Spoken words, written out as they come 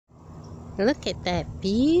Look at that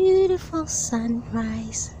beautiful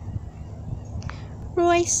sunrise.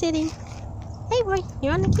 Roy sitting. Hey Roy,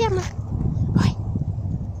 you're on the camera.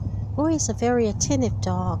 Roy is a very attentive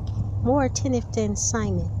dog. More attentive than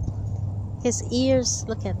Simon. His ears,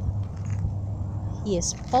 look at him. He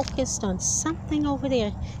is focused on something over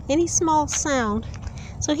there. Any small sound.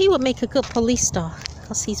 So he would make a good police dog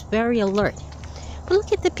because he's very alert. But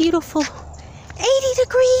look at the beautiful 80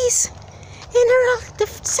 degrees in the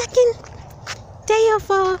second day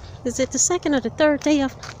of, is it the second or the third day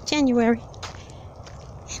of January?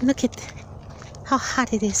 And look at how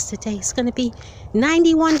hot it is today. It's going to be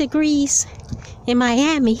 91 degrees in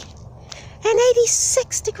Miami and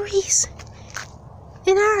 86 degrees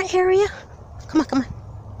in our area. Come on, come on.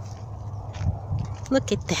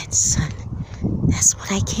 Look at that sun. That's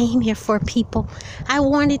what I came here for, people. I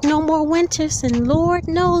wanted no more winters, and Lord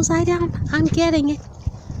knows I'm getting it.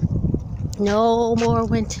 No more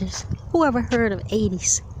winters. Who ever heard of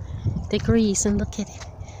 80s degrees? And look at it.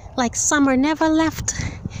 Like summer never left.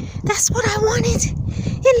 That's what I wanted.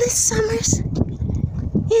 Endless summers.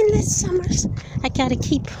 Endless summers. I gotta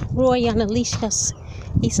keep Roy on a leash because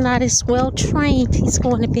he's not as well trained. He's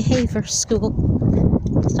going to behavior school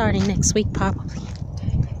starting next week probably.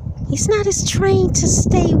 He's not as trained to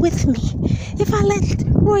stay with me. If I let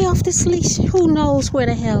Roy off this leash, who knows where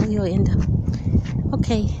the hell he'll end up.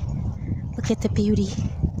 Okay, look at the beauty.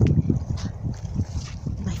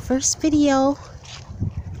 My first video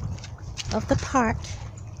of the park.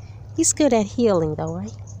 He's good at healing though,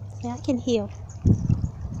 right? Yeah, I can heal.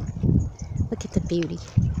 Look at the beauty.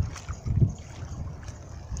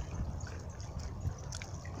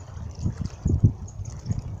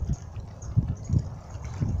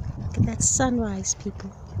 Look at that sunrise, people.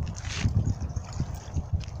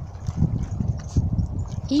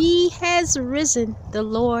 He has risen. The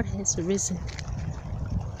Lord has risen.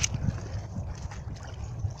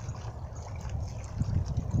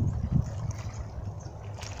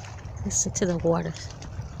 Listen to the waters.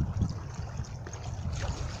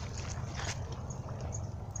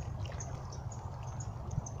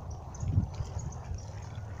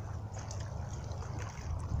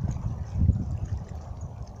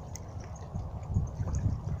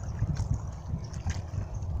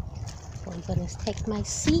 So I'm going to take my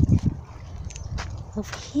seat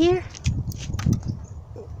over here.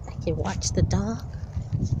 I can watch the dog.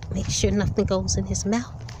 Make sure nothing goes in his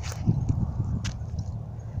mouth.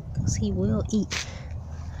 He will eat.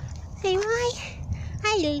 Say, Roy,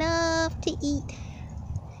 I love to eat.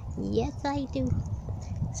 Yes, I do.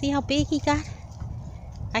 See how big he got?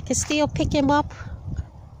 I can still pick him up,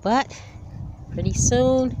 but pretty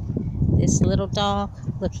soon, this little dog,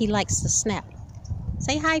 look, he likes to snap.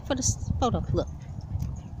 Say hi for the photo. Look.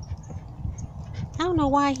 I don't know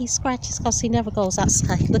why he scratches because he never goes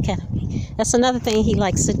outside. Look at him. That's another thing he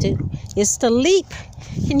likes to do, is to leap.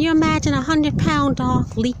 Can you imagine a 100-pound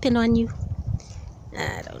dog leaping on you?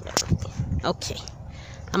 I don't know. Okay.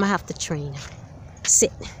 I'm going to have to train him.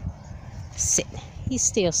 Sit. Sit. He's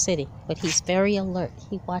still sitting, but he's very alert.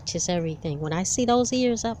 He watches everything. When I see those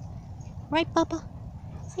ears up, right, Bubba?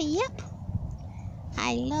 Say, yep.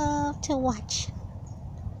 I love to watch.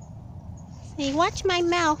 Say, watch my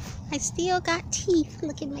mouth. I still got teeth.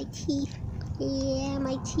 Look at my teeth. Yeah,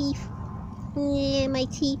 my teeth. Yeah, my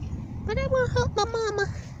teeth. But I won't hurt my mama.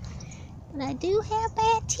 But I do have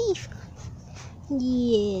bad teeth.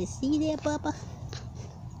 Yeah, see there, Bubba?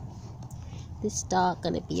 This dog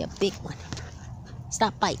gonna be a big one.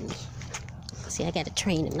 Stop biting me. See, I gotta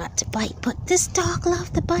train him not to bite. But this dog loves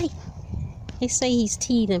to bite. They say he's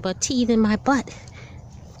teething, but teething my butt.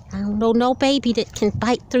 I don't know no baby that can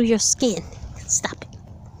bite through your skin. Stop it.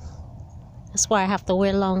 That's why I have to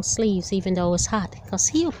wear long sleeves even though it's hot. Because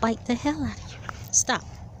he'll bite the hell out of you. Stop.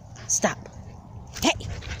 Stop. Hey,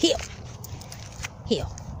 heel.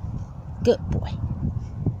 Heel. Good boy.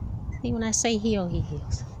 See, when I say heel, he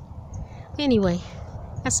heals. Anyway,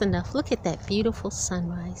 that's enough. Look at that beautiful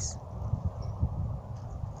sunrise.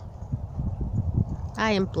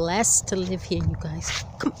 I am blessed to live here, you guys.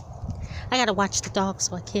 Come on. I gotta watch the dog,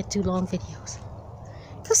 so I can't do long videos.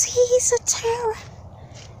 Because he's a terror.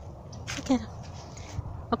 Look at him.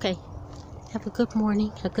 Okay. Have a good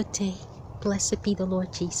morning, a good day. Blessed be the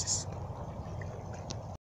Lord Jesus.